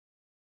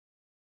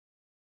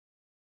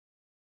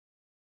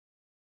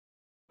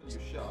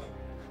shot.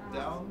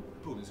 Down,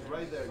 boom, it's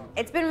right there.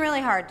 It's been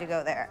really hard to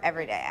go there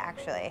every day,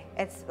 actually.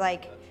 It's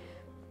like,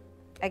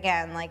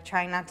 again, like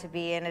trying not to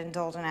be an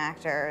indulgent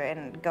actor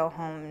and go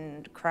home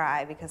and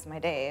cry because my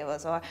day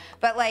was,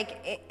 but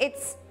like,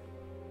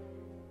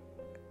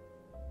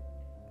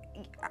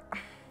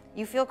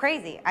 you feel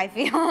crazy. I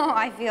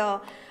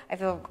feel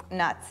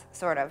nuts,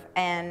 sort of.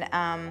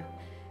 And,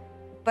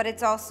 but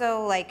it's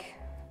also like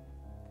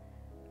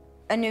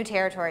a new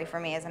territory for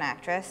me as an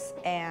actress,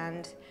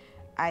 and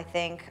I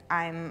think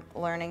I'm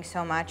learning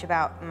so much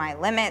about my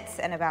limits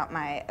and about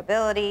my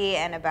ability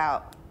and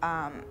about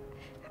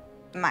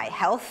my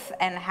health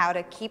and how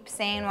to keep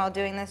sane while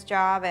doing this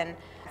job. And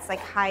it's like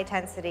high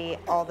intensity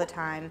all the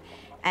time,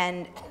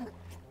 and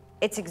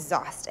it's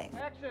exhausting.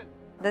 Action.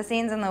 The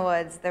scenes in the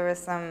woods, there was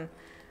some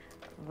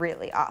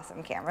really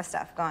awesome camera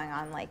stuff going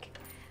on. Like,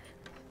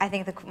 I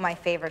think my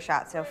favorite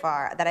shot so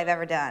far that I've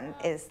ever done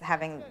is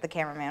having the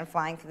cameraman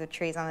flying through the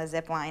trees on the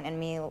zip line and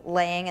me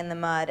laying in the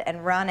mud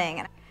and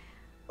running.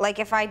 Like,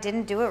 if I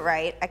didn't do it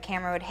right, a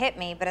camera would hit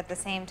me, but at the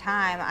same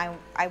time,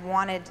 I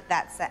wanted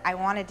I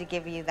wanted to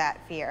give you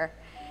that fear.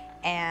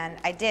 And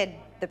I did,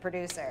 the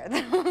producer.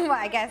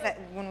 I guess that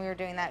when we were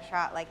doing that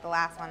shot, like the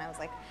last one, I was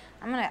like,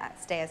 I'm gonna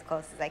stay as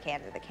close as I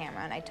can to the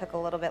camera. And I took a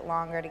little bit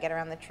longer to get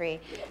around the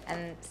tree.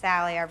 And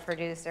Sally, our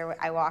producer,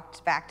 I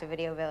walked back to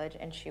Video Village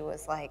and she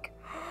was like,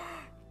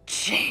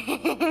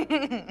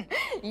 Jane,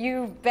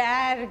 you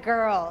bad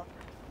girl.